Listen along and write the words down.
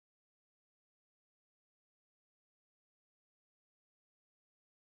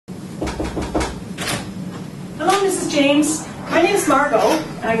Mrs. James, my name is Margot.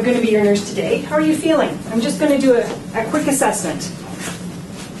 I'm going to be your nurse today. How are you feeling? I'm just going to do a quick assessment.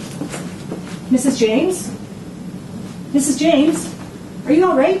 Mrs. James? Mrs. James? Are you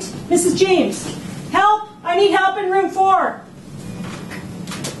all right? Mrs. James? Help! I need help in room 4.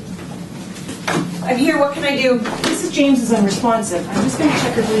 I'm here. What can I do? Mrs. James is unresponsive. I'm just going to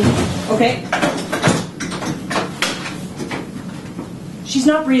check her breathing. Okay. She's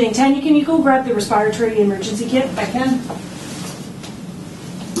not breathing. Tanya, can you go grab the respiratory emergency kit? I can.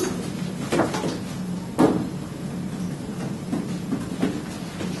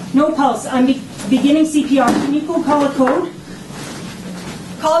 No pulse. I'm beginning CPR. Can you go call a code?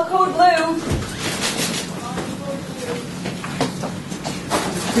 Call code blue.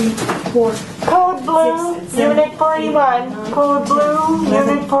 3, 4. Code blue, 6, 7, Unit 41. 8, Code blue,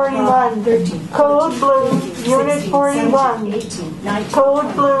 11, Unit 41. 13. Code blue, 15, Unit 16, 41. 17, 18, 19,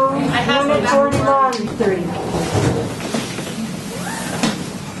 Code blue, Unit 41. 30.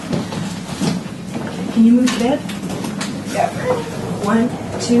 Can you move to bed? Yeah. 1,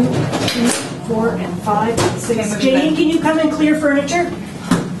 2, 3, 4, and 5, 6. Okay, move to Jane, bed. can you come and clear furniture?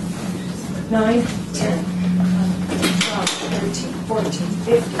 9, 10, 12, 13, 14,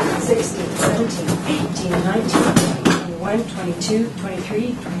 15, 16, 17, 18, 19, 20, 21, 22,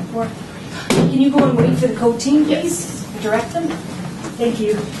 23, 24. Can you go and wait for the code team, please? Yes. Direct them? Thank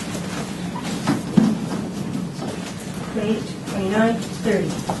you. 28, 29, 30.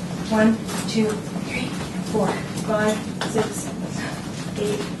 1, 2, 3, 4, 5, 6,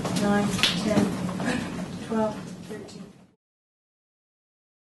 8, 9, 10, 12.